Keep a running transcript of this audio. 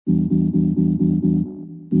From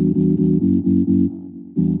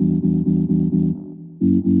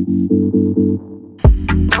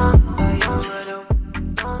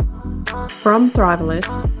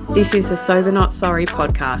Thrivalist, this is the Sober Not Sorry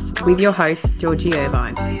podcast with your host, Georgie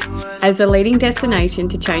Irvine. As a leading destination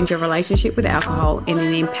to change your relationship with alcohol in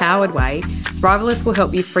an empowered way, Thrivalist will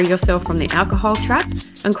help you free yourself from the alcohol trap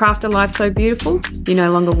and craft a life so beautiful you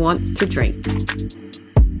no longer want to drink.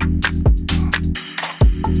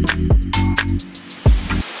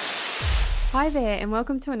 Hi there, and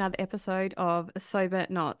welcome to another episode of Sober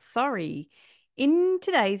Not Sorry. In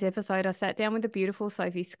today's episode, I sat down with the beautiful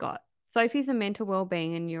Sophie Scott. Sophie's a mental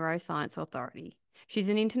wellbeing and neuroscience authority. She's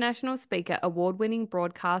an international speaker, award-winning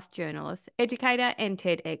broadcast journalist, educator, and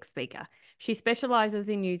TEDx speaker. She specialises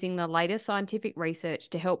in using the latest scientific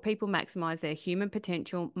research to help people maximise their human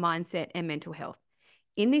potential, mindset, and mental health.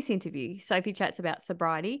 In this interview, Sophie chats about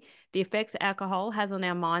sobriety, the effects alcohol has on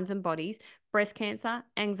our minds and bodies, breast cancer,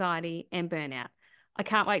 anxiety, and burnout. I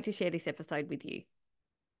can't wait to share this episode with you.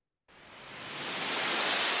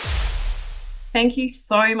 Thank you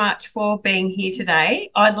so much for being here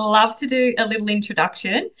today. I'd love to do a little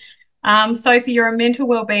introduction. Sophie, you're a mental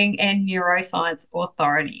wellbeing and neuroscience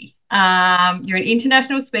authority. You're an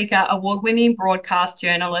international speaker, award-winning broadcast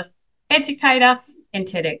journalist, educator, and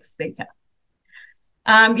TEDx speaker.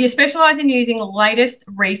 You specialise in using the latest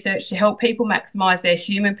research to help people maximise their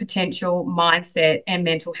human potential, mindset, and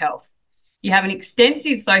mental health. You have an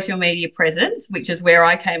extensive social media presence, which is where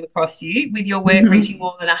I came across you, with your work reaching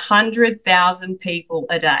more than 100,000 people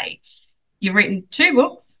a day. You've written 2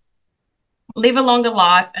 books, Live a Longer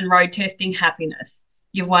Life and Road Testing Happiness.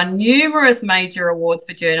 You've won numerous major awards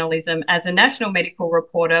for journalism as a national medical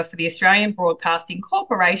reporter for the Australian Broadcasting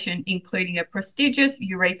Corporation, including a prestigious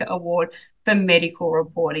Eureka Award for medical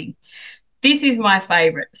reporting. This is my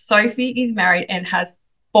favourite. Sophie is married and has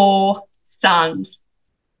 4 sons.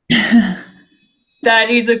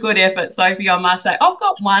 That is a good effort, Sophie, I must say. I've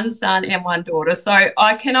got 1 son and 1 daughter, so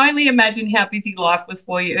I can only imagine how busy life was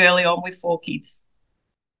for you early on with 4 kids.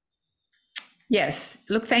 Yes.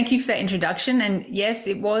 Look, thank you for that introduction. And yes,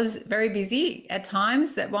 it was very busy at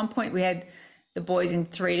times. At one point, we had the boys in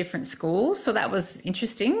 3 different schools. So that was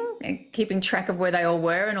interesting, keeping track of where they all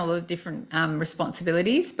were and all the different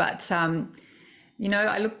responsibilities. But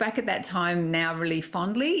I look back at that time now really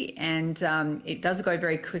fondly, and it does go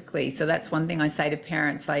very quickly. So that's one thing I say to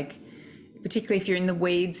parents, like, particularly if you're in the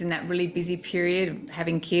weeds in that really busy period,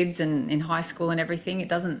 having kids and in high school and everything,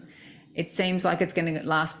 it seems like it's going to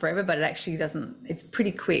last forever, but it actually doesn't. It's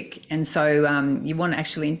pretty quick. And so you want to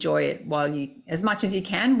actually enjoy it as much as you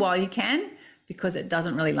can, while you can, because it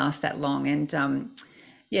doesn't really last that long. And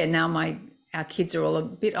now our kids are all a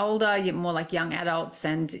bit older, you're more like young adults,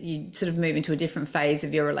 and you sort of move into a different phase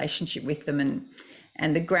of your relationship with them,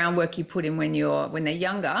 and the groundwork you put in when they're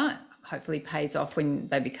younger hopefully pays off when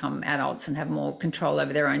they become adults and have more control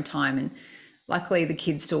over their own time. And luckily the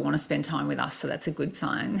kids still want to spend time with us, so that's a good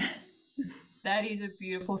sign. That is a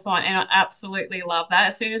beautiful sign, and I absolutely love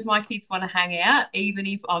that. As soon as my kids want to hang out, even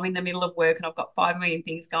if I'm in the middle of work and I've got 5 million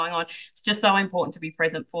things going on, it's just so important to be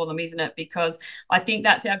present for them, isn't it? Because I think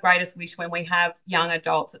that's our greatest wish when we have young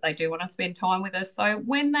adults, that they do want to spend time with us. So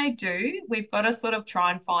when they do, we've got to sort of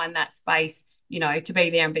try and find that space, to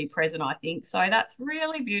be there and be present, I think. So that's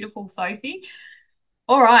really beautiful, Sophie.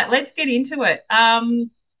 All right, let's get into it.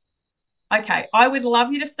 Okay, I would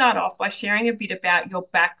love you to start off by sharing a bit about your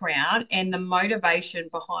background and the motivation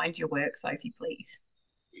behind your work, Sophie, please.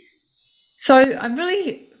 So I've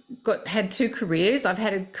really had 2 careers. I've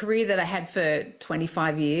had a career that I had for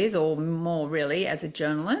 25 years or more, really, as a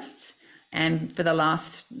journalist. And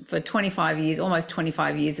for 25 years, almost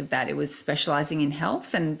 25 years of that, it was specialising in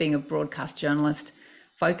health and being a broadcast journalist,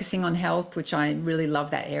 focusing on health, which I really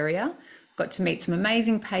love that area. Got to meet some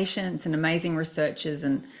amazing patients and amazing researchers,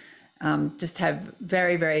 and just have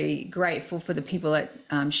very, very grateful for the people that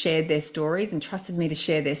shared their stories and trusted me to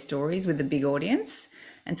share their stories with a big audience.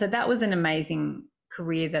 And so that was an amazing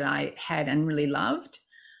career that I had and really loved.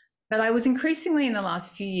 But I was increasingly in the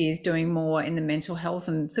last few years doing more in the mental health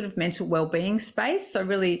and sort of mental wellbeing space. So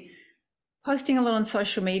really posting a lot on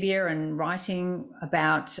social media and writing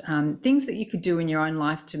about things that you could do in your own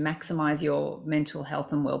life to maximize your mental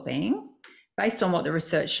health and wellbeing, based on what the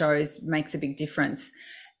research shows makes a big difference.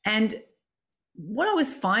 And what I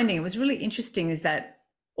was finding, it was really interesting, is that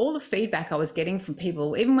all the feedback I was getting from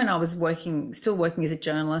people, even when I was still working as a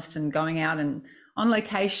journalist and going out and on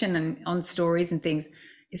location and on stories and things,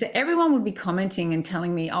 is that everyone would be commenting and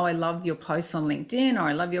telling me, oh, I love your posts on LinkedIn, or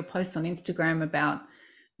I love your posts on Instagram about,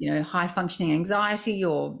 high functioning anxiety,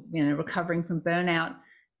 or, recovering from burnout.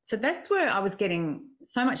 So that's where I was getting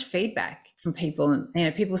so much feedback from people,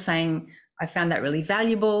 and people saying, I found that really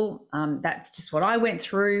valuable. That's just what I went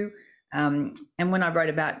through. And when I wrote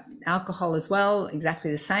about alcohol as well,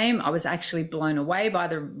 exactly the same. I was actually blown away by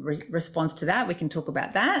the response to that. We can talk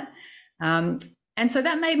about that. And so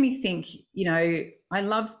that made me think, I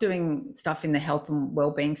love doing stuff in the health and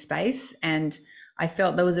wellbeing space. And I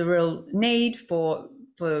felt there was a real need for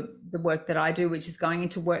the work that I do, which is going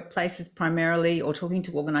into workplaces primarily, or talking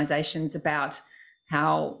to organizations about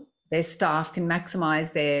how their staff can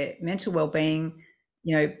maximize their mental well-being,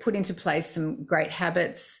 put into place some great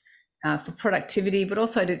habits for productivity, but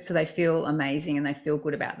also so they feel amazing and they feel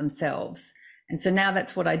good about themselves. And so now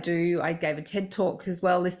that's what I do. I gave a TED talk as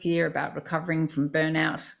well this year about recovering from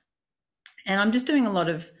burnout. And I'm just doing a lot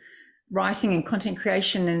of writing and content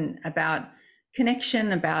creation and about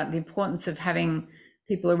connection, about the importance of having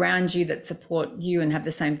people around you that support you and have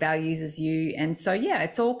the same values as you. And so, yeah,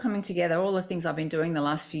 it's all coming together. All the things I've been doing the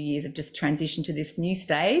last few years have just transitioned to this new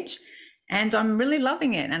stage. And I'm really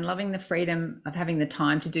loving it and loving the freedom of having the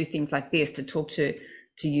time to do things like this, to talk to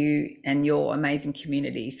you and your amazing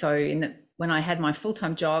community. So when I had my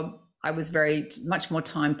full-time job, I was very much more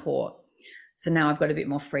time poor. So now I've got a bit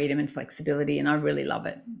more freedom and flexibility, and I really love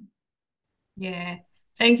it. Yeah.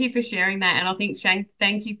 Thank you for sharing that. And I think, Shane,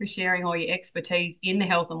 thank you for sharing all your expertise in the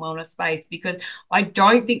health and wellness space, because I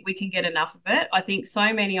don't think we can get enough of it. I think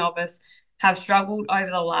so many of us have struggled over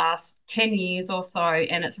the last 10 years or so,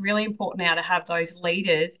 and it's really important now to have those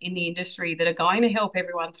leaders in the industry that are going to help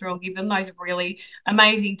everyone through and give them those really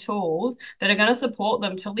amazing tools that are going to support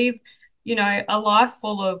them to live, a life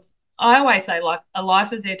full of, I always say, like, a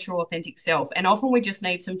life as their true authentic self. And often we just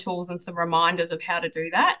need some tools and some reminders of how to do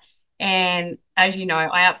that. And as you know,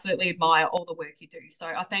 I absolutely admire all the work you do. So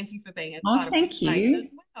I thank you for being a part of this space as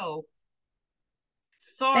well.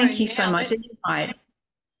 So thank you so much. Right.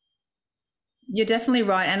 You're definitely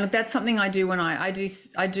right. And look, that's something I do when I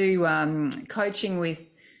do coaching with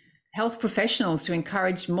health professionals, to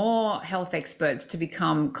encourage more health experts to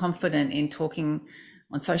become confident in talking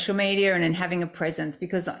on social media and in having a presence,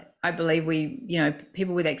 because I believe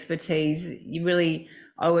people with expertise, you really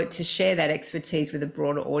owe it to share that expertise with a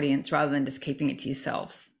broader audience rather than just keeping it to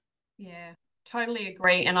yourself. Yeah, totally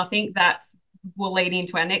agree. And I think that will lead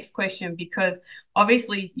into our next question, because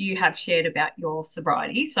obviously you have shared about your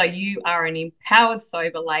sobriety. So you are an empowered,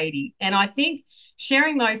 sober lady. And I think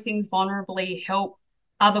sharing those things vulnerably help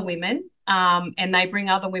other women, and they bring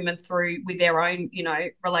other women through with their own,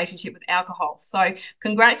 relationship with alcohol. So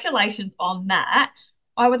congratulations on that.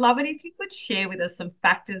 I would love it if you could share with us some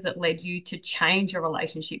factors that led you to change your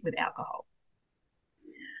relationship with alcohol.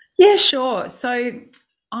 Yeah, sure. So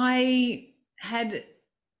I had,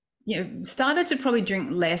 started to probably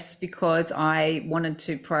drink less because I wanted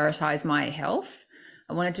to prioritize my health.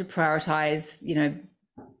 I wanted to prioritize,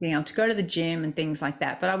 being able to go to the gym and things like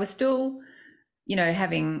that. But I was still,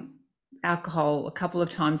 having alcohol a couple of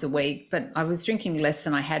times a week, but I was drinking less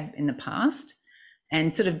than I had in the past,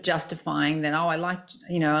 and sort of justifying that, I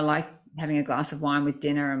like having a glass of wine with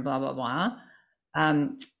dinner and blah, blah, blah.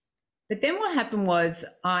 But then what happened was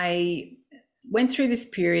I went through this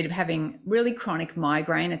period of having really chronic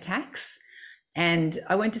migraine attacks, and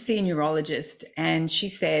I went to see a neurologist, and she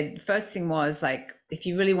said, first thing was, like, if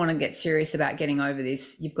you really want to get serious about getting over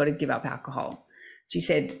this, you've got to give up alcohol. She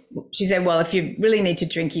said, well, if you really need to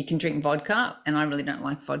drink, you can drink vodka. And I really don't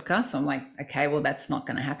like vodka. So I'm like, okay, well, that's not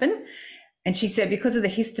going to happen. And she said, because of the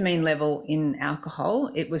histamine level in alcohol,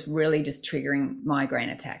 it was really just triggering migraine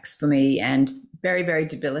attacks for me, and very, very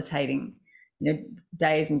debilitating,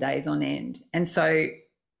 days and days on end. And so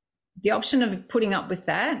the option of putting up with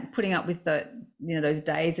the, those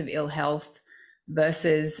days of ill health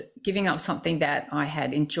versus giving up something that I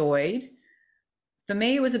had enjoyed, for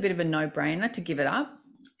me, it was a bit of a no-brainer to give it up.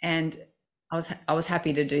 And I was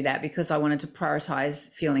happy to do that because I wanted to prioritize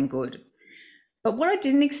feeling good. But what I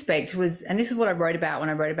didn't expect was, and this is what I wrote about when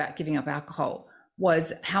I wrote about giving up alcohol,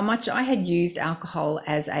 was how much I had used alcohol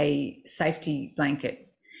as a safety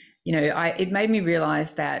blanket. It made me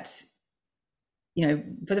realize that,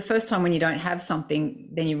 for the first time, when you don't have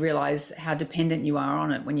something, then you realize how dependent you are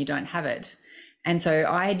on it when you don't have it. And so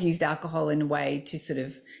I had used alcohol in a way to sort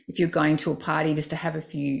of, if you're going to a party, just to have a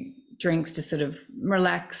few drinks to sort of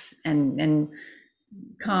relax and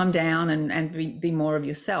calm down and be more of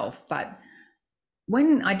yourself. But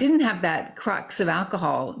when I didn't have that crux of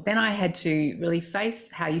alcohol, then I had to really face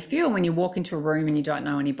how you feel when you walk into a room and you don't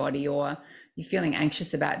know anybody, or you're feeling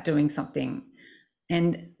anxious about doing something.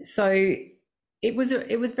 And so it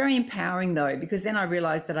was very empowering, though, because then I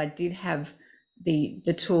realized that I did have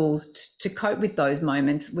the tools to cope with those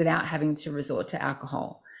moments without having to resort to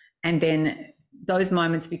alcohol. And then those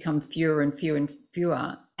moments become fewer and fewer and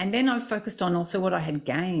fewer. And then I focused on also what I had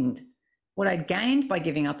gained. What I'd gained by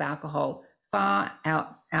giving up alcohol far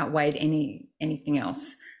outweighed anything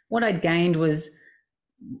else. What I'd gained was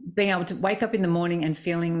being able to wake up in the morning and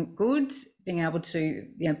feeling good, being able to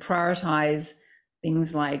prioritize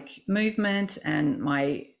things like movement and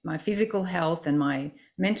my physical health and my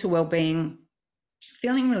mental well-being,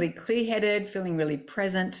 feeling really clear-headed, feeling really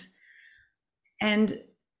present. And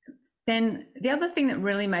then the other thing that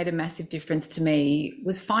really made a massive difference to me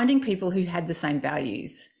was finding people who had the same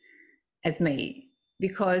values as me,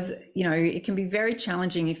 because it can be very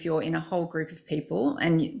challenging if you're in a whole group of people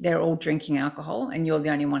and they're all drinking alcohol and you're the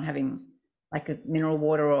only one having like a mineral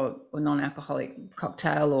water or non-alcoholic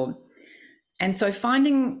cocktail. And so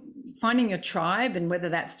finding your tribe, and whether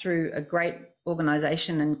that's through a great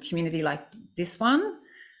organization and community like this one,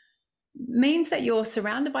 means that you're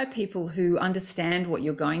surrounded by people who understand what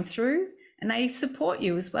you're going through, and they support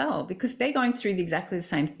you as well because they're going through exactly the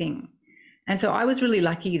same thing. And so I was really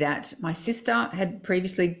lucky that my sister had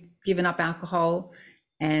previously given up alcohol,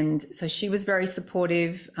 and so she was very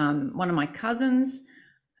supportive. One of my cousins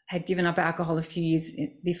had given up alcohol a few years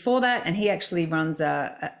before that, and he actually runs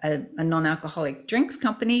a non-alcoholic drinks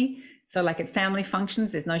company. So like at family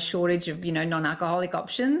functions, there's no shortage of non-alcoholic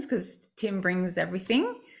options because Tim brings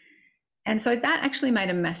everything. And so that actually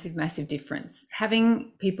made a massive, massive difference.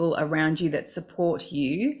 Having people around you that support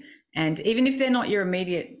you, and even if they're not your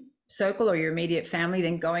immediate circle or your immediate family,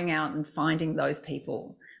 then going out and finding those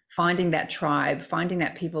people, finding that tribe, finding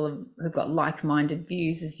that people who've got like-minded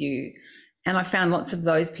views as you. And I found lots of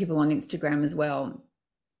those people on Instagram as well.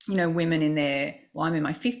 Women I'm in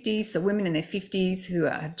my 50s, so women in their 50s who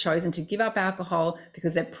have chosen to give up alcohol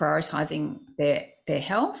because they're prioritizing their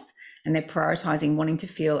health, and they're prioritizing wanting to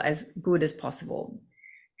feel as good as possible.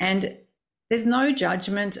 And there's no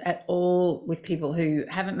judgment at all with people who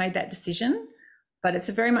haven't made that decision, but it's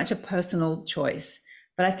very much a personal choice.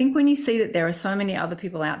 But I think when you see that there are so many other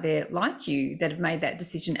people out there like you that have made that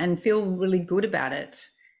decision and feel really good about it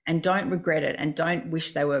and don't regret it and don't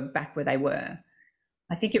wish they were back where they were,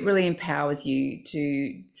 I think it really empowers you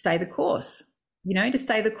to stay the course, to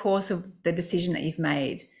stay the course of the decision that you've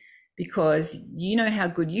made, because you know how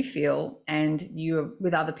good you feel and you're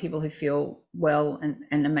with other people who feel well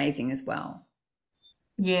and amazing as well.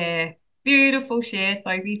 Yeah, beautiful share,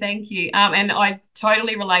 Sophie. Thank you. And I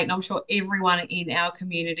totally relate, and I'm sure everyone in our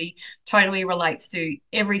community totally relates to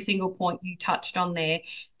every single point you touched on there.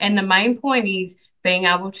 And the main point is being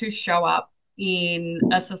able to show up in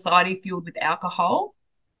a society fueled with alcohol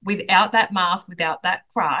without that mask, without that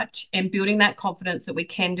crutch, and building that confidence that we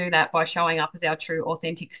can do that by showing up as our true,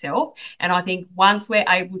 authentic self. And I think once we're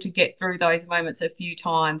able to get through those moments a few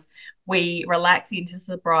times, we relax into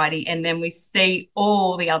sobriety, and then we see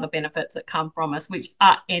all the other benefits that come from us, which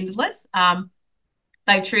are endless.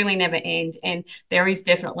 They truly never end. And there is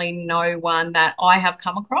definitely no one that I have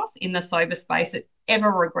come across in the sober space that ever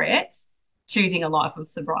regrets choosing a life of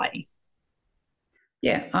sobriety.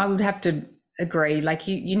 Yeah, I would have to agree. Like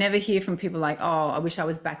you never hear from people like, oh, I wish I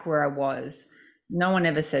was back where I was. No one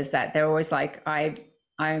ever says that. They're always like,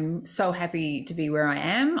 I'm so happy to be where I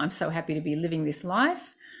am. I'm so happy to be living this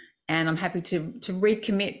life. And I'm happy to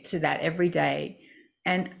recommit to that every day.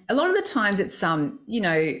 And a lot of the times it's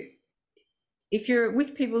if you're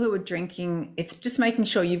with people who are drinking, it's just making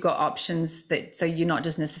sure you've got options so you're not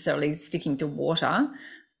just necessarily sticking to water,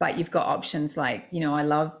 but you've got options like, I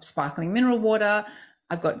love sparkling mineral water.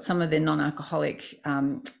 I've got some of the non-alcoholic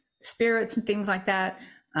spirits and things like that.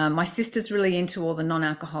 My sister's really into all the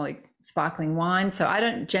non-alcoholic sparkling wine. So I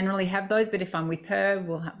don't generally have those, but if I'm with her,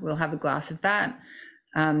 we'll have a glass of that.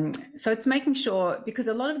 So it's making sure, because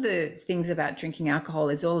a lot of the things about drinking alcohol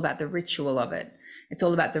is all about the ritual of it. It's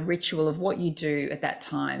all about the ritual of what you do at that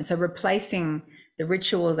time. So replacing the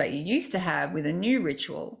ritual that you used to have with a new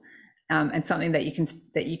ritual, and something that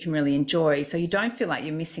you can really enjoy, so you don't feel like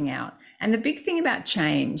you're missing out. And the big thing about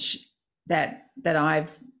change that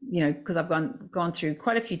I've, because I've gone through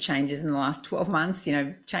quite a few changes in the last 12 months,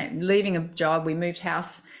 leaving a job, we moved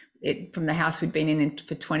house from the house we'd been in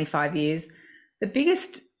for 25 years. The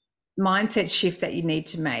biggest mindset shift that you need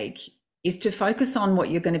to make is to focus on what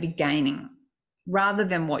you're going to be gaining rather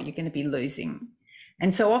than what you're going to be losing.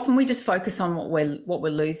 And so often we just focus on what we're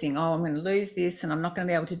losing. Oh, I'm going to lose this and I'm not going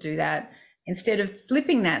to be able to do that. Instead of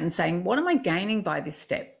flipping that and saying, what am I gaining by this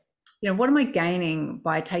step? What am I gaining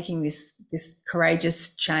by taking this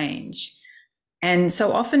courageous change? And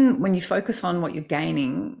so often when you focus on what you're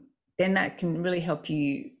gaining, then that can really help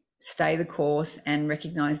you stay the course and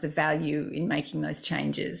recognize the value in making those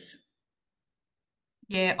changes.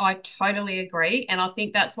 Yeah, I totally agree. And I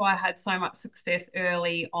think that's why I had so much success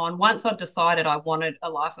early on. Once I decided I wanted a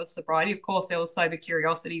life of sobriety, of course, there was sober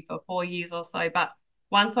curiosity for 4 years or so. But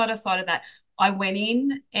once I decided that, I went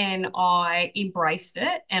in and I embraced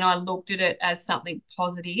it and I looked at it as something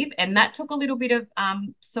positive. And that took a little bit of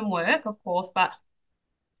some work, of course. But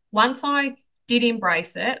once I did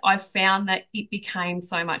embrace it, I found that it became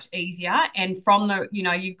so much easier. And from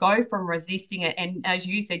you go from resisting it. And as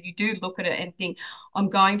you said, you do look at it and think, I'm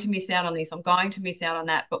going to miss out on this, I'm going to miss out on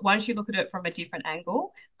that. But once you look at it from a different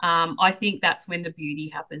angle, I think that's when the beauty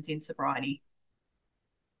happens in sobriety.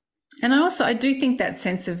 And I do think that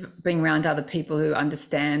sense of being around other people who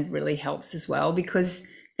understand really helps as well, because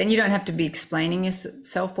then you don't have to be explaining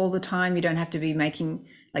yourself all the time. You don't have to be making,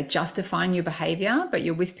 like, justifying your behavior, but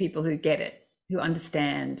you're with people who get it, who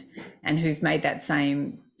understand, and who've made that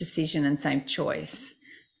same decision and same choice.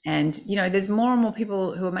 And, there's more and more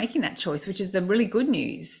people who are making that choice, which is the really good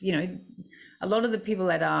news. A lot of the people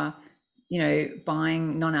that are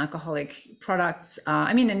buying non-alcoholic products.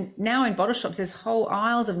 And now in bottle shops, there's whole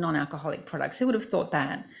aisles of non-alcoholic products. Who would have thought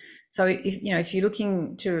that? So if you're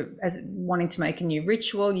looking to, as wanting to make a new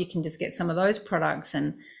ritual, you can just get some of those products,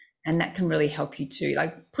 and that can really help you too.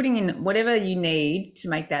 Like, putting in whatever you need to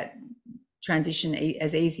make that transition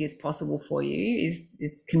as easy as possible for you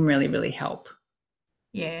can really, really help.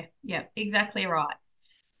 Yeah, yeah, exactly right.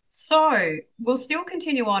 So we'll still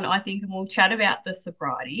continue on, I think, and we'll chat about the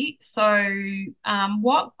sobriety. So,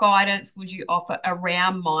 what guidance would you offer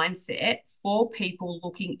around mindset for people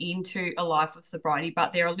looking into a life of sobriety,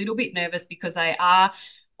 but they're a little bit nervous because they are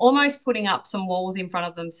almost putting up some walls in front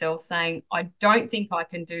of themselves saying, I don't think I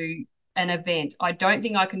can do an event. I don't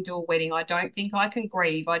think I can do a wedding. I don't think I can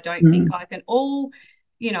grieve. I don't think I can all,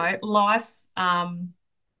 life's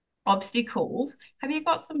obstacles. Have you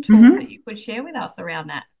got some tools that Mm-hmm. you could share with us around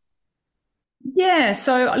that? Yeah,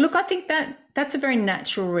 so look, I think that that's a very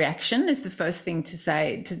natural reaction. Is the first thing to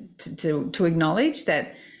say, to acknowledge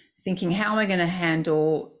that, thinking, how am I going to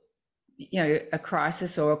handle a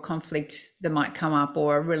crisis or a conflict that might come up,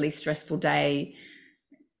 or a really stressful day.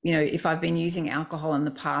 If I've been using alcohol in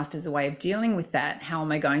the past as a way of dealing with that, how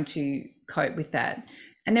am I going to cope with that?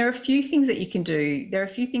 And there are a few things that you can do. There are a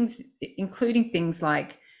few things, including things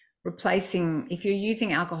like replacing, if you're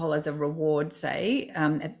using alcohol as a reward, say,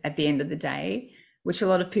 at the end of the day, which a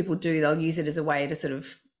lot of people do, they'll use it as a way to sort of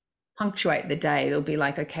punctuate the day. They'll be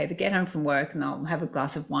like, okay, they get home from work and they'll have a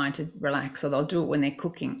glass of wine to relax, or they'll do it when they're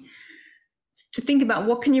cooking. To think about,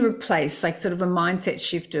 what can you replace, like sort of a mindset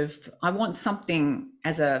shift of, I want something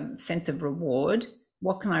as a sense of reward.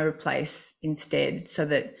 What can I replace instead, so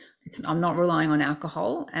that I'm not relying on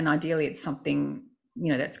alcohol, and ideally it's something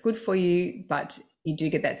that's good for you, but you do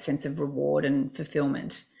get that sense of reward and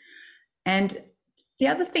fulfillment. And the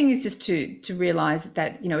other thing is just to realize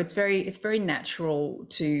that it's very natural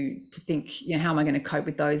to think, how am I going to cope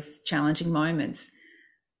with those challenging moments?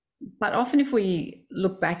 But often, if we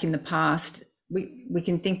look back in the past, we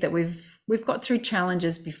can think that we've got through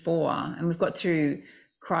challenges before, and we've got through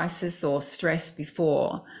crisis or stress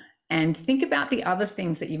before. And think about the other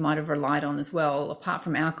things that you might have relied on as well, apart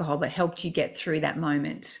from alcohol, that helped you get through that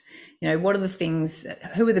moment. What are the things,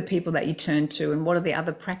 who are the people that you turned to, and what are the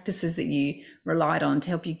other practices that you relied on to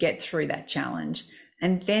help you get through that challenge?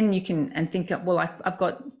 And then you can think, well, I've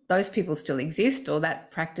got, those people still exist, or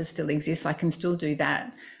that practice still exists. I can still do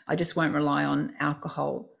that. I just won't rely on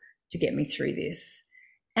alcohol to get me through this.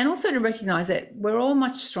 And also to recognize that we're all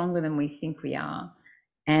much stronger than we think we are.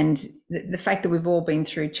 And the fact that we've all been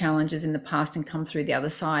through challenges in the past and come through the other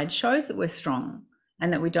side shows that we're strong,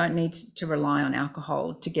 and that we don't need to rely on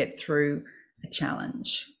alcohol to get through a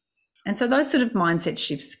challenge. And so those sort of mindset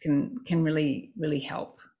shifts can really, really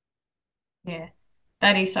help. Yeah,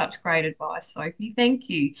 that is such great advice, Sophie. Thank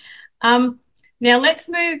you. Um, Now let's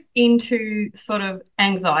move into sort of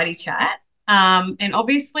anxiety chat. And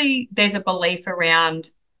obviously there's a belief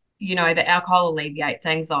around, that alcohol alleviates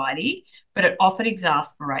anxiety, but it often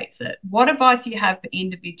exasperates it. What advice do you have for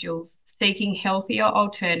individuals seeking healthier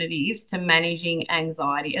alternatives to managing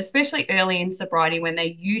anxiety, especially early in sobriety when they're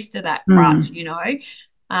used to that crutch,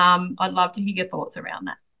 Mm. I'd love to hear your thoughts around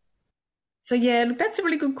that. So yeah, look, that's a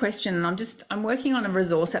really good question. I'm working on a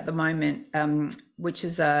resource at the moment, which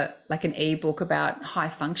is like an ebook about high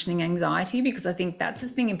functioning anxiety, because I think that's a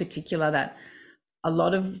thing in particular that a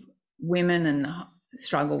lot of women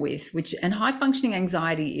struggle with. And high functioning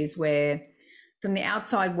anxiety is where, from the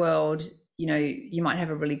outside world, you might have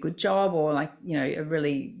a really good job, or like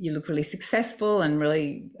you look really successful and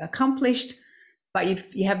really accomplished, but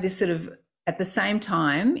you have this sort of, at the same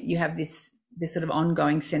time, you have this sort of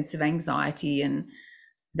ongoing sense of anxiety, and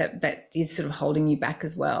that is sort of holding you back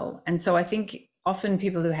as well. And so I think often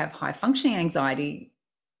people who have high functioning anxiety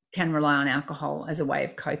can rely on alcohol as a way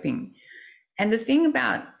of coping. And the thing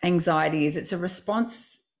about anxiety is it's a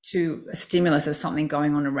response to a stimulus of something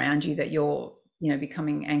going on around you that you're,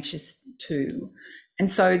 becoming anxious to. And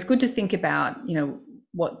so it's good to think about,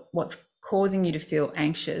 what's causing you to feel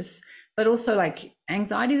anxious, but also like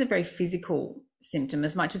anxiety is a very physical symptom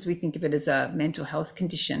as much as we think of it as a mental health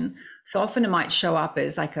condition. So often it might show up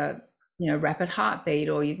as like a, rapid heartbeat,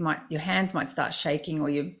 or your hands might start shaking, or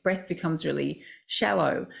your breath becomes really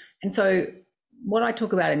shallow. And so what I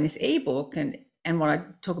talk about in this ebook and what I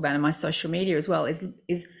talk about in my social media as well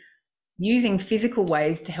is using physical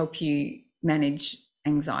ways to help you manage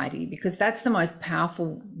anxiety, because that's the most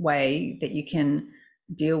powerful way that you can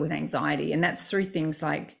deal with anxiety. And that's through things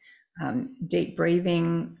like deep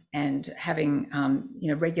breathing and having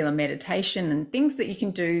regular meditation and things that you can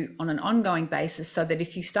do on an ongoing basis, so that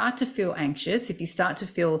if you start to feel anxious, if you start to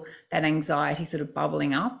feel that anxiety sort of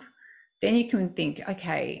bubbling up, then you can think,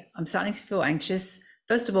 okay, I'm starting to feel anxious.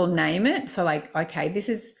 First of all, name it. So like, okay, this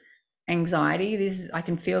is anxiety. I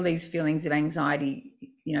can feel these feelings of anxiety,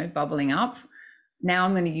 bubbling up. Now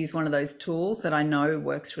I'm going to use one of those tools that I know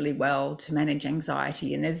works really well to manage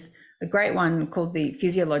anxiety. And there's a great one called the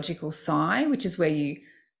physiological sigh, which is where you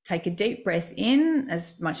take a deep breath in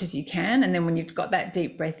as much as you can. And then when you've got that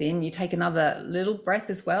deep breath in, you take another little breath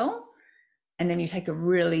as well. And then you take a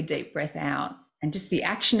really deep breath out. And just the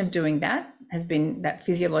action of doing that that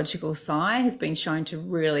physiological sigh has been shown to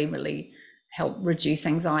really, really help reduce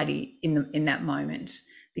anxiety in that moment,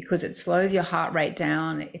 because it slows your heart rate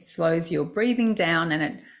down, it slows your breathing down, and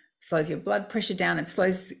it slows your blood pressure down. It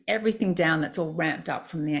slows everything down that's all ramped up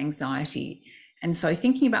from the anxiety. And so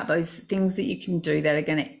thinking about those things that you can do that are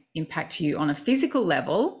going to impact you on a physical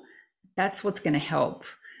level, that's what's going to help.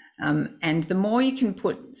 And the more you can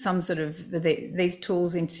put some sort of these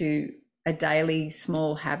tools into a daily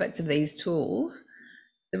small habits of these tools,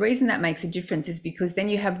 the reason that makes a difference is because then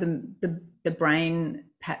you have the brain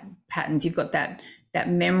patterns. You've got that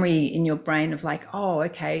memory in your brain of like, oh,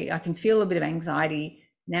 okay, I can feel a bit of anxiety.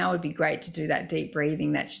 Now it would be great to do that deep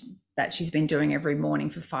breathing that she's been doing every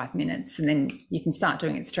morning for 5 minutes. And then you can start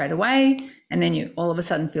doing it straight away. And then you all of a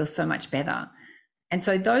sudden feel so much better. And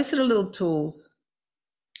so those sort of little tools,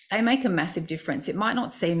 they make a massive difference. It might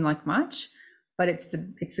not seem like much, but it's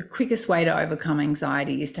the quickest way to overcome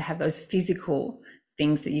anxiety is to have those physical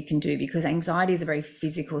things that you can do, because anxiety is a very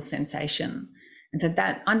physical sensation. And so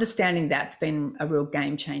that understanding that's been a real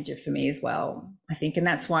game changer for me as well, I think. And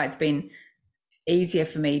that's why it's been easier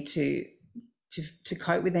for me to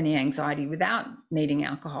cope with any anxiety without needing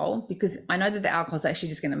alcohol, because I know that the alcohol is actually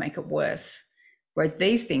just going to make it worse, whereas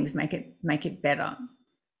these things make it better.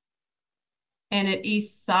 And it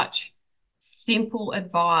is such simple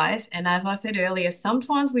advice. And as I said earlier,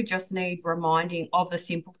 sometimes we just need reminding of the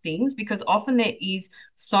simple things, because often there is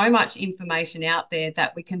so much information out there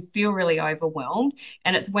that we can feel really overwhelmed.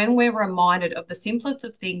 And it's when we're reminded of the simplest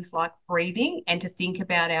of things like breathing, and to think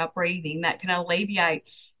about our breathing, that can alleviate,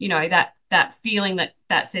 that feeling,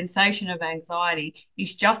 that sensation of anxiety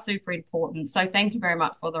is just super important. So thank you very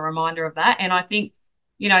much for the reminder of that. And I think,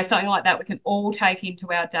 something like that we can all take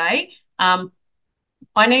into our day.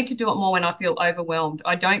 I need to do it more when I feel overwhelmed.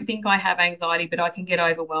 I don't think I have anxiety, but I can get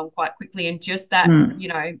overwhelmed quite quickly. And just that,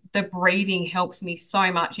 the breathing helps me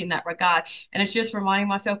so much in that regard. And it's just reminding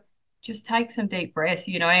myself, just take some deep breaths,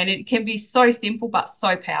 and it can be so simple, but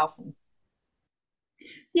so powerful.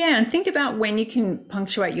 Yeah, and think about when you can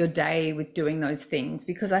punctuate your day with doing those things,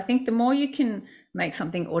 because I think the more you can make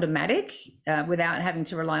something automatic without having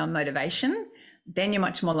to rely on motivation, then you're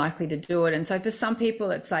much more likely to do it. And so for some people,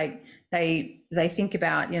 it's like they think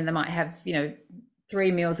about, they might have,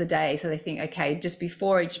 3 meals a day. So they think, okay, just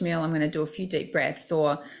before each meal, I'm going to do a few deep breaths.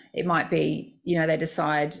 Or it might be, they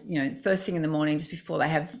decide, first thing in the morning, just before they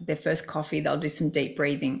have their first coffee, they'll do some deep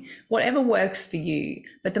breathing, whatever works for you.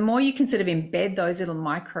 But the more you can sort of embed those little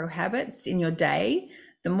micro habits in your day,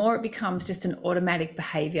 the more it becomes just an automatic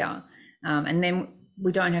behavior. And then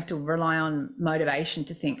we don't have to rely on motivation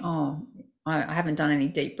to think, oh, I haven't done any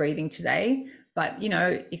deep breathing today. But,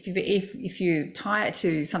 if you tie it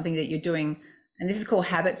to something that you're doing, and this is called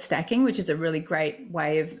habit stacking, which is a really great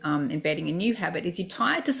way of embedding a new habit, is you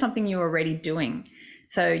tie it to something you're already doing.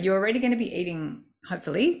 So you're already going to be eating,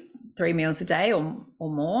 hopefully, 3 meals a day or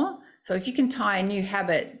more. So if you can tie a new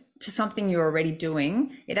habit to something you're already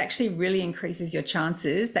doing, it actually really increases your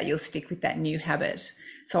chances that you'll stick with that new habit.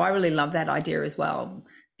 So I really love that idea as well.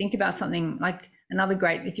 Think about something like another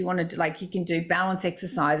great, if you wanted to, like, you can do balance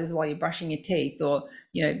exercises while you're brushing your teeth, or,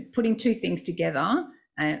 putting two things together,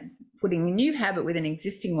 putting a new habit with an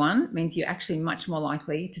existing one means you're actually much more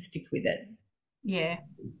likely to stick with it. Yeah,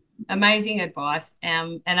 amazing advice.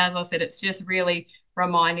 And as I said, it's just really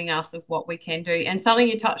reminding us of what we can do. And something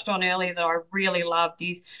you touched on earlier that I really loved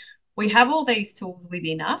is we have all these tools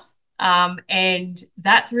within us. And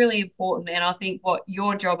that's really important. And I think what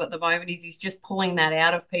your job at the moment is just pulling that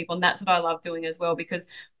out of people. And that's what I love doing as well, because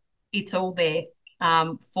it's all there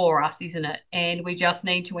for us, isn't it? And we just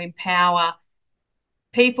need to empower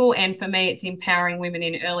people. And for me, it's empowering women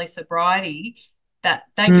in early sobriety that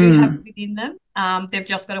they do have it within them. They've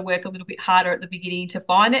just got to work a little bit harder at the beginning to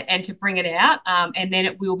find it and to bring it out. And then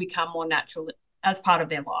it will become more natural as part of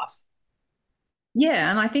their life. Yeah,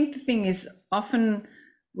 and I think the thing is, often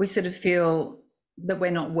we sort of feel that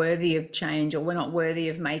we're not worthy of change, or we're not worthy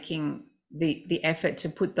of making the effort to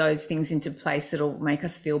put those things into place that'll make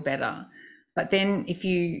us feel better. But then if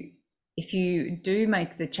you do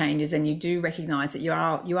make the changes and you do recognize that you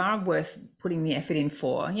are worth putting the effort in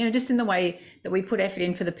for, just in the way that we put effort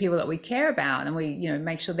in for the people that we care about, and we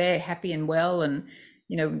make sure they're happy and well, and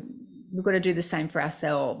we've got to do the same for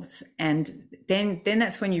ourselves, and then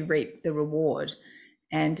that's when you reap the reward.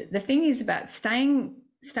 And the thing is about staying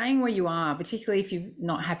where you are, particularly if you're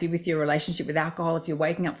not happy with your relationship with alcohol, if you're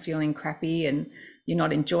waking up feeling crappy and you're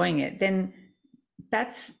not enjoying it, then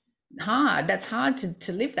that's hard. That's hard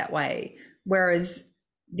to live that way. Whereas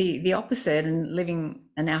the opposite, and living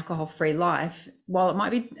an alcohol-free life, while it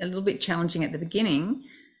might be a little bit challenging at the beginning,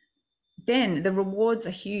 then the rewards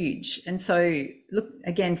are huge. And so look,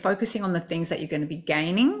 again, focusing on the things that you're going to be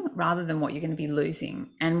gaining rather than what you're going to be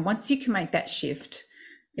losing. And once you can make that shift,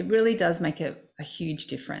 it really does make a huge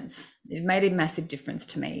difference. It made a massive difference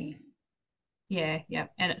to me. Yeah, yeah.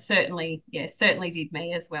 And it certainly did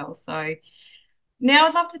me as well. So now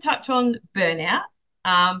I'd love to touch on burnout,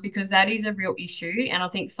 because that is a real issue. And I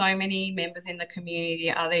think so many members in the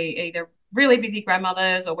community are either really busy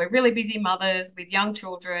grandmothers, or we're really busy mothers with young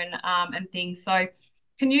children, and things. So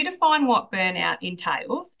can you define what burnout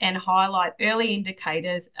entails and highlight early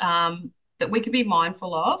indicators that we can be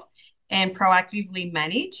mindful of and proactively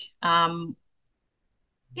manage,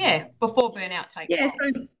 before burnout takes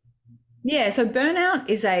hold? So burnout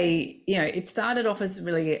is it started off as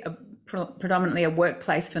really predominantly a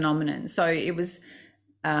workplace phenomenon. So it was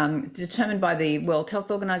determined by the World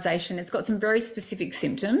Health Organization. It's got some very specific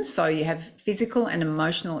symptoms. So you have physical and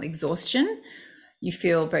emotional exhaustion. You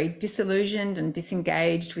feel very disillusioned and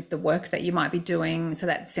disengaged with the work that you might be doing. So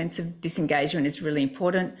that sense of disengagement is really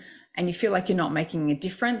important. And you feel like you're not making a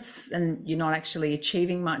difference and you're not actually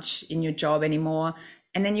achieving much in your job anymore.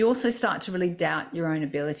 And then you also start to really doubt your own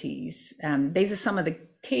abilities. These are some of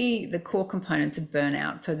the core components of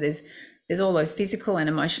burnout. So there's all those physical and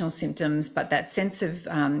emotional symptoms, but that sense of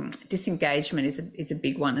disengagement is a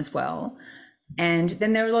big one as well. And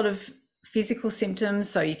then there are a lot of physical symptoms.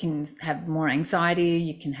 So you can have more anxiety,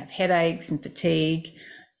 you can have headaches and fatigue,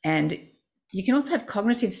 and you can also have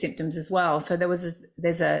cognitive symptoms as well. So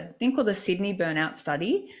there's a thing called the Sydney Burnout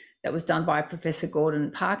Study that was done by Professor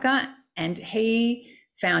Gordon Parker, and he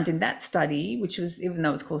found in that study, which was, even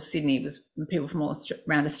though it's called Sydney, it was from people from all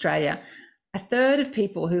around Australia, a third of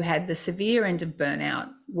people who had the severe end of burnout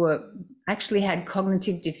actually had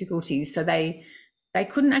cognitive difficulties. So they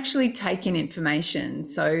couldn't actually take in information.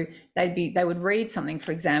 So they would read something,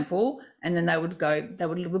 for example, and then they would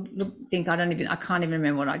think, I can't even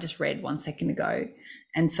remember what I just read 1 second ago.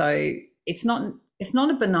 And so it's not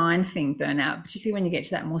a benign thing, burnout, particularly when you get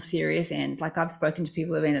to that more serious end. Like, I've spoken to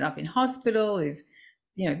people who've ended up in hospital, who've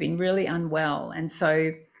been really unwell. And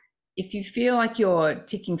so if you feel like you're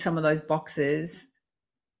ticking some of those boxes,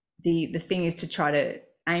 the thing is to try to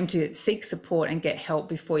aim to seek support and get help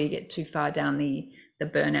before you get too far down the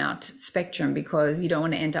burnout spectrum, because you don't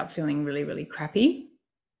want to end up feeling really, really crappy.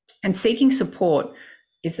 And seeking support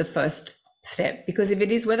is the first step, because if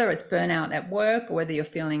it is, whether it's burnout at work or whether you're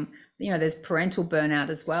feeling, there's parental burnout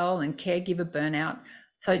as well, and caregiver burnout.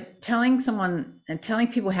 So telling someone and telling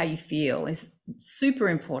people how you feel is super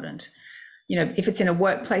important. If it's in a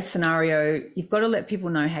workplace scenario, you've got to let people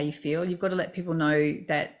know how you feel. You've got to let people know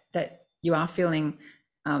that you are feeling,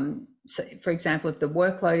 so for example, if the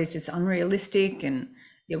workload is just unrealistic, and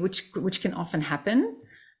which can often happen,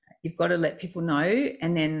 you've got to let people know,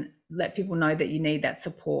 and then let people know that you need that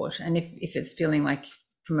support. And if it's feeling like,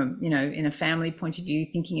 from a in a family point of view,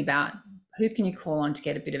 thinking about who can you call on to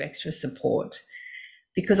get a bit of extra support.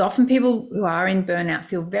 Because often people who are in burnout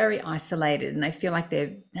feel very isolated, and they feel like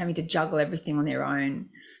they're having to juggle everything on their own.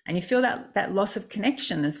 And you feel that loss of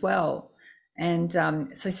connection as well. And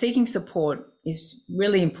so seeking support is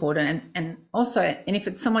really important. And also, and if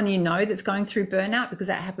it's someone you know that's going through burnout, because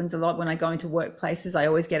that happens a lot when I go into workplaces, I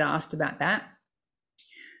always get asked about that.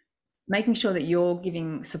 Making sure that you're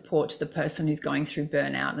giving support to the person who's going through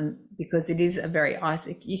burnout, and because it is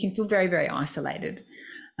you can feel very, very isolated.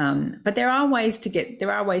 But there are ways to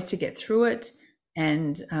get through it,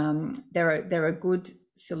 and there are good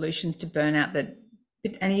solutions to burnout that.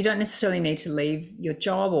 And you don't necessarily need to leave your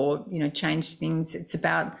job or change things. It's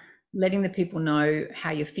about letting the people know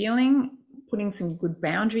how you're feeling, putting some good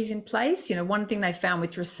boundaries in place. One thing they found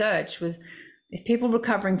with research was if people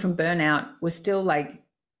recovering from burnout were still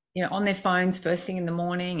on their phones first thing in the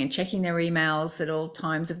morning and checking their emails at all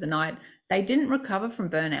times of the night, they didn't recover from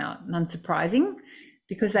burnout. And unsurprising,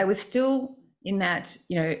 because they were still in that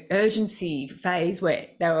urgency phase where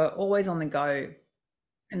they were always on the go.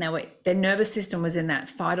 And their nervous system was in that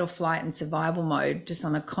fight or flight and survival mode just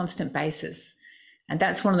on a constant basis. And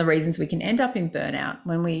that's one of the reasons we can end up in burnout,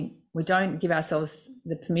 when we don't give ourselves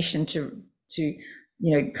the permission to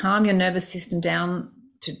calm your nervous system down,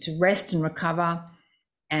 to rest and recover,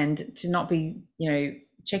 and to not be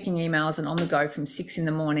checking emails and on the go from 6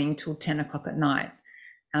 a.m. till 10 o'clock at night.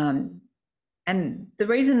 And the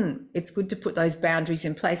reason it's good to put those boundaries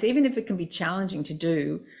in place, even if it can be challenging to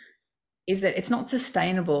do, is that it's not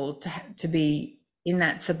sustainable to be in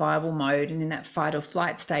that survival mode and in that fight or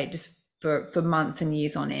flight state just for months and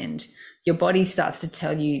years on end. Your body starts to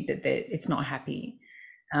tell you that it's not happy.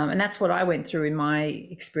 And that's what I went through in my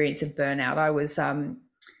experience of burnout. I was,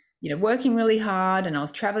 working really hard, and I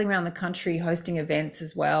was traveling around the country hosting events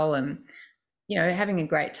as well, and, having a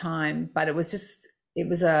great time. But it was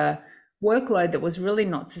a workload that was really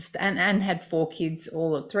not sustainable, and had 4 kids,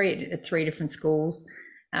 all at three different schools.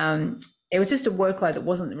 It was just a workload that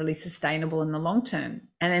wasn't really sustainable in the long term.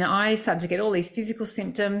 And then I started to get all these physical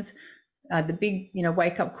symptoms. The big,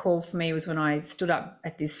 wake up call for me was when I stood up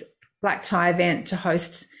at this black tie event to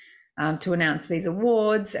host, to announce these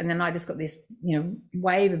awards. And then I just got this,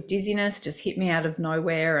 wave of dizziness just hit me out of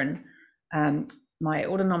nowhere. And my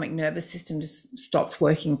autonomic nervous system just stopped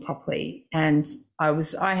working properly. And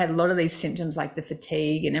I had a lot of these symptoms, like the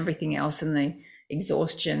fatigue and everything else, and the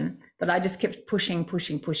exhaustion, but I just kept pushing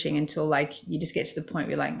until you just get to the point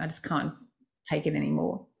where you're I just can't take it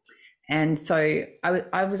anymore. And so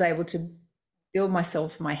I was able to build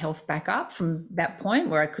my health back up from that point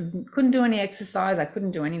where I couldn't do any exercise, I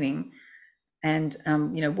couldn't do anything. And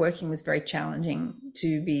working was very challenging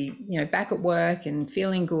to be back at work and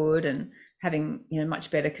feeling good and having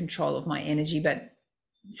much better control of my energy. But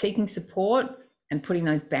seeking support and putting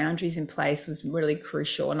those boundaries in place was really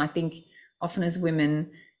crucial. And I think often as women,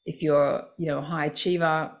 if you're a high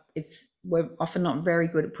achiever, we're often not very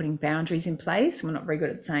good at putting boundaries in place. We're not very good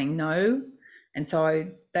at saying no. And so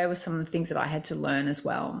they were some of the things that I had to learn as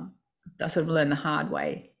well. I sort of learned the hard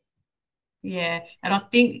way. Yeah. And I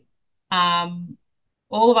think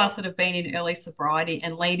all of us that have been in early sobriety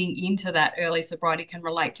and leading into that early sobriety can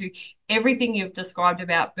relate to everything you've described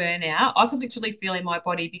about burnout. I could literally feel in my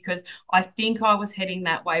body, because I think I was heading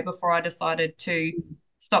that way before I decided to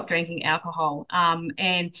stop drinking alcohol.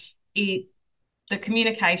 And the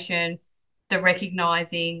communication, the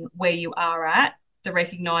recognizing where you are at, the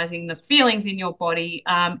recognizing the feelings in your body,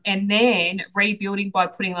 and then rebuilding by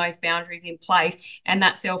putting those boundaries in place. And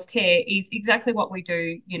that self-care is exactly what we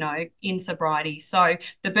do, in sobriety. So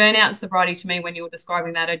the burnout and sobriety, to me, when you were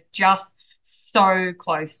describing that, are just so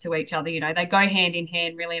close to each other. They go hand in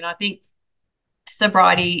hand, really. And I think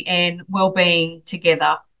sobriety and well-being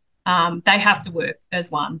together, they have to work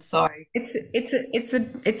as one. So it's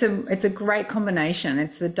a great combination.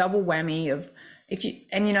 It's the double whammy of,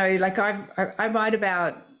 I write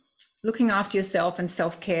about looking after yourself and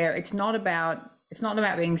self-care. It's not about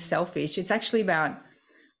being selfish. It's actually about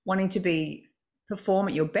wanting to perform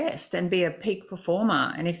at your best and be a peak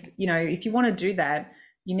performer. And if you want to do that,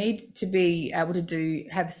 you need to be able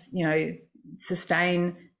to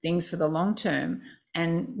sustain things for the long term.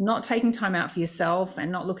 And not taking time out for yourself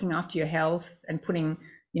and not looking after your health and putting,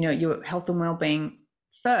 your health and well-being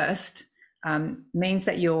first, means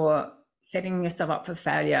that you're setting yourself up for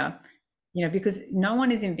failure, because no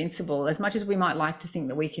one is invincible. As much as we might like to think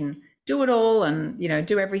that we can do it all and,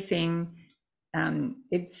 do everything,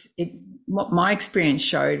 what my experience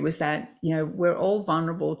showed was that, we're all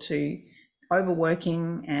vulnerable to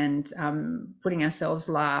overworking and putting ourselves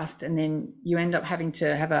last. And then you end up having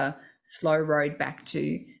to have a slow road back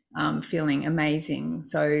to feeling amazing.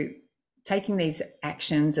 So taking these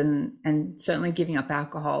actions and certainly giving up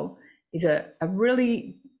alcohol is a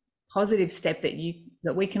really positive step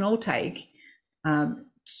that we can all take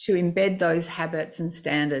to embed those habits and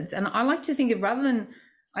standards. And I like to think of, rather than,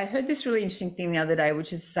 I heard this really interesting thing the other day,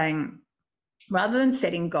 which is saying, rather than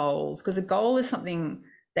setting goals, because a goal is something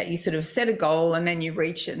that you sort of set a goal and then you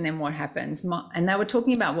reach it and then what happens. And they were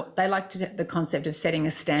talking about what they liked, the concept of setting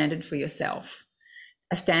a standard for yourself,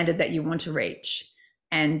 a standard that you want to reach.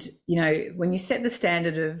 And, when you set the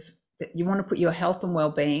standard of that, you want to put your health and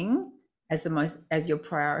well-being as your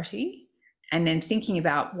priority, and then thinking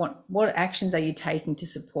about what actions are you taking to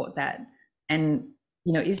support that, and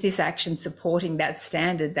is this action supporting that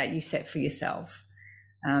standard that you set for yourself?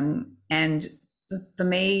 And for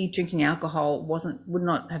me, drinking alcohol would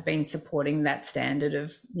not have been supporting that standard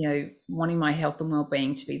of wanting my health and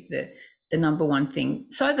well-being to be the number one thing,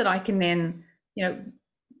 so that I can then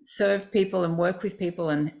serve people and work with people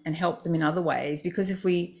and help them in other ways. Because if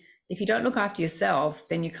you don't look after yourself,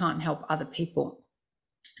 then you can't help other people.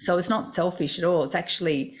 So it's not selfish at all. It's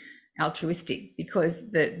actually altruistic, because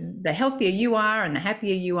the healthier you are and the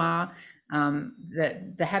happier you are,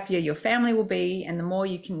 the happier your family will be, and the more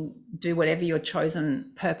you can do whatever your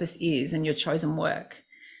chosen purpose is and your chosen work.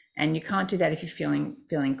 And you can't do that if you're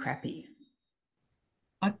feeling crappy.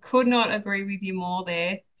 I could not agree with you more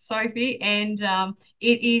there, Sophie. And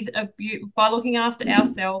it is by looking after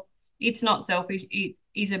ourselves, it's not selfish. It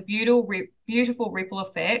is a beautiful ripple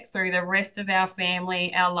effect through the rest of our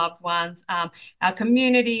family, our loved ones, our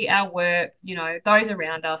community, our work, those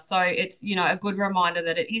around us. So it's, a good reminder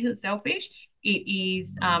that it isn't selfish. It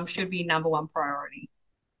is, should be number one priority.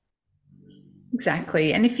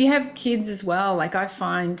 Exactly. And if you have kids as well, like I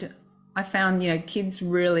found, kids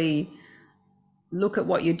really look at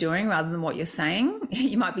what you're doing rather than what you're saying.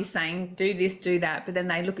 You might be saying, do this, do that, but then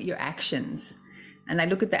they look at your actions. And they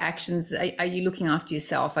look at the actions. Are you looking after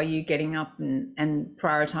yourself? Are you getting up and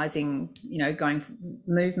prioritizing, going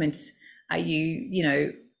movement? Are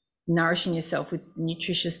you, nourishing yourself with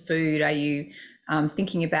nutritious food? Are you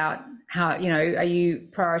thinking about how, are you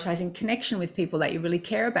prioritizing connection with people that you really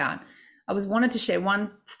care about? I wanted to share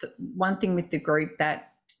one thing with the group,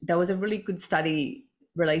 that there was a really good study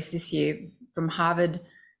released this year from Harvard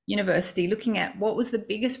University looking at what was the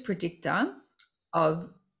biggest predictor of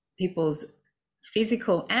people's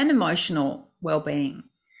physical and emotional well-being.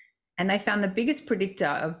 And they found the biggest predictor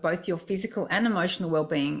of both your physical and emotional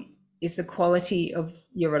well-being is the quality of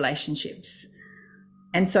your relationships.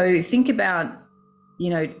 And so think about,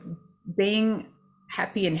 being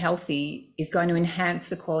happy and healthy is going to enhance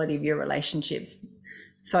the quality of your relationships.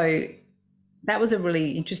 So that was a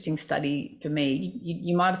really interesting study for me.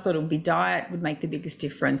 You might have thought it would be diet would make the biggest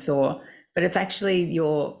difference, but it's actually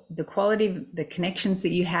the quality, the connections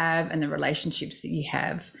that you have and the relationships that you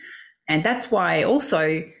have. And that's why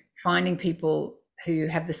also finding people who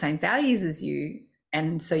have the same values as you,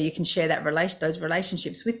 and so you can share those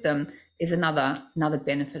relationships with them, is another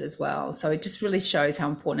benefit as well. So it just really shows how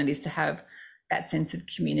important it is to have that sense of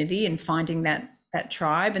community and finding that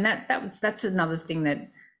tribe. And that's another thing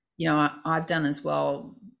that I've done as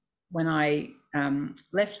well. When I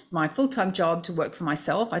left my full-time job to work for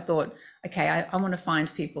myself, I thought, okay, I want to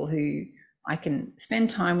find people who I can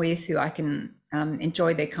spend time with, who I can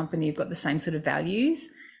enjoy their company, who've got the same sort of values.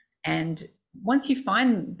 And once you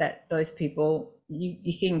find those people,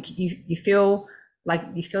 you think you feel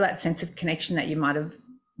that sense of connection that you might have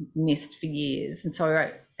missed for years. And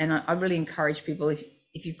so I really encourage people,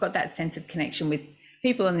 if you've got that sense of connection with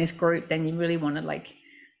people in this group, then you really want to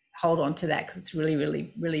hold on to that, because it's really,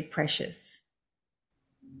 really, really precious.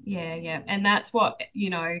 Yeah. And that's what,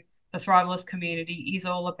 the Thrivalist community is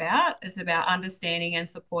all about. It's about understanding and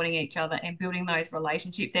supporting each other and building those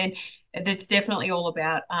relationships. And it's definitely all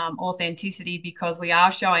about authenticity, because we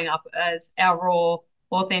are showing up as our raw,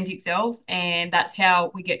 authentic selves, and that's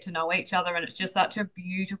how we get to know each other. And it's just such a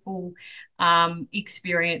beautiful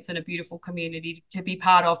experience and a beautiful community to be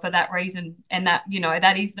part of for that reason. And that,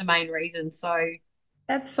 that is the main reason. So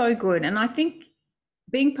that's so good. And I think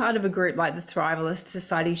being part of a group like the Thrivalist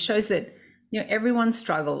Society shows that everyone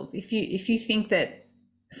struggles. If you think that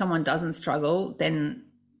someone doesn't struggle, then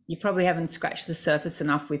you probably haven't scratched the surface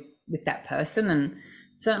enough with that person. And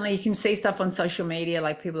certainly you can see stuff on social media,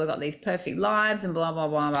 like people have got these perfect lives and blah, blah,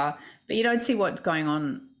 blah, blah, but you don't see what's going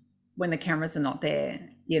on when the cameras are not there,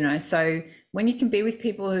 So when you can be with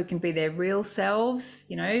people who can be their real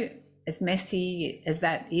selves, as messy as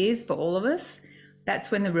that is for all of us,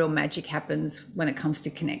 that's when the real magic happens when it comes to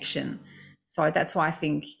connection. So that's why I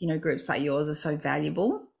think, groups like yours are so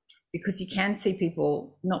valuable, because you can see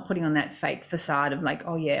people not putting on that fake facade of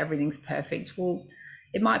oh yeah, everything's perfect. Well,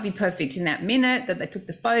 it might be perfect in that minute that they took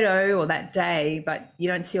the photo or that day, but you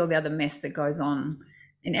don't see all the other mess that goes on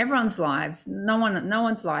in everyone's lives. No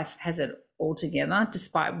one's life has it all together,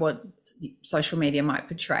 despite what social media might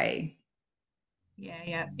portray.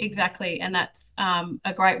 Yeah, exactly. And that's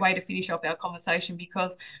a great way to finish off our conversation,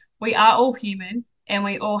 because we are all human and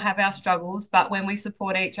we all have our struggles, but when we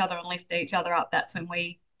support each other and lift each other up, that's when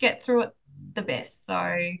we get through it the best.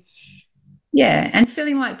 So yeah, and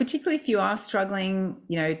feeling like, particularly if you are struggling,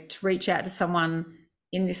 to reach out to someone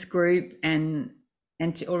in this group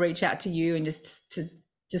or reach out to you and just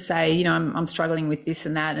to say, I'm struggling with this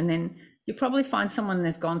and that, and then you'll probably find someone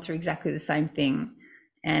that's gone through exactly the same thing.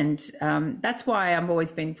 And that's why I've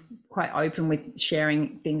always been quite open with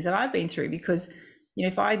sharing things that I've been through, because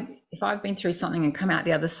if I've been through something and come out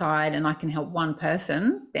the other side and I can help one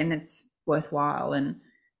person, then it's worthwhile. And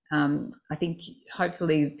I think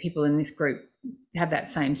hopefully people in this group have that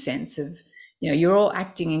same sense of, you're all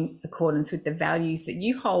acting in accordance with the values that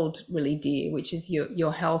you hold really dear, which is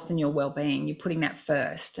your health and your well-being. You're putting that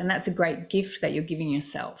first, and that's a great gift that you're giving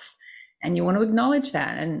yourself, and you want to acknowledge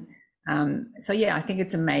that. And so yeah, I think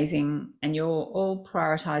it's amazing, and you're all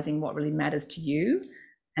prioritizing what really matters to you,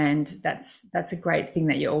 and that's a great thing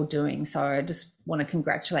that you're all doing. So I just want to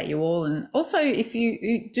congratulate you all. And also, if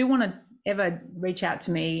you do want to ever reach out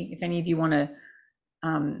to me, if any of you want to,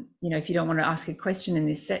 if you don't want to ask a question in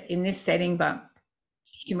this setting, but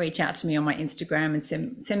you can reach out to me on my Instagram and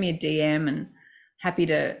send me a DM, and happy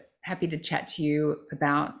to chat to you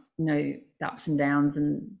about the ups and downs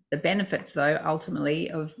and the benefits, though, ultimately,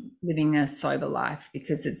 of living a sober life,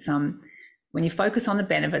 because it's when you focus on the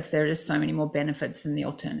benefits, there are just so many more benefits than the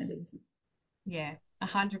alternatives. Yeah,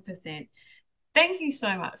 100%. Thank you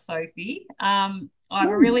so much, Sophie. I'm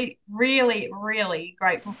really, really, really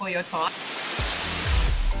grateful for your time.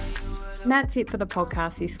 And that's it for the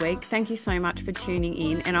podcast this week. Thank you so much for tuning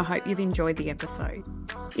in, and I hope you've enjoyed the episode.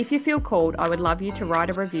 If you feel called, I would love you to write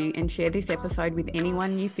a review and share this episode with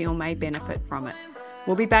anyone you feel may benefit from it.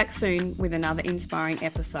 We'll be back soon with another inspiring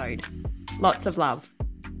episode. Lots of love.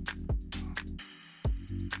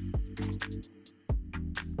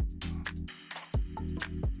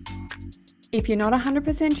 If you're not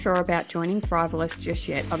 100% sure about joining Thrivalist just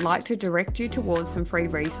yet, I'd like to direct you towards some free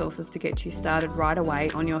resources to get you started right away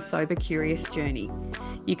on your sober curious journey.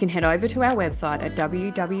 You can head over to our website at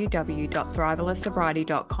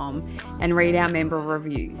www.thrivalistsobriety.com and read our member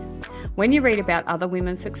reviews. When you read about other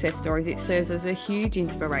women's success stories, it serves as a huge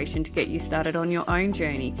inspiration to get you started on your own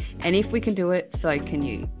journey, and if we can do it, so can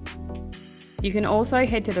you. You can also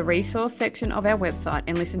head to the resource section of our website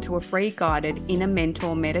and listen to a free guided inner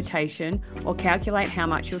mentor meditation, or calculate how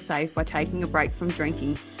much you'll save by taking a break from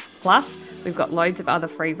drinking. Plus, we've got loads of other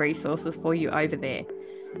free resources for you over there.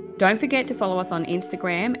 Don't forget to follow us on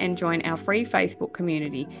Instagram and join our free Facebook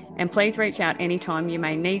community. And please reach out anytime you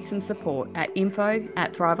may need some support at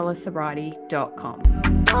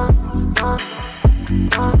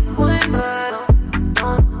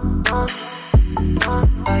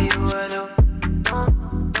info@thrivalistsobriety.com.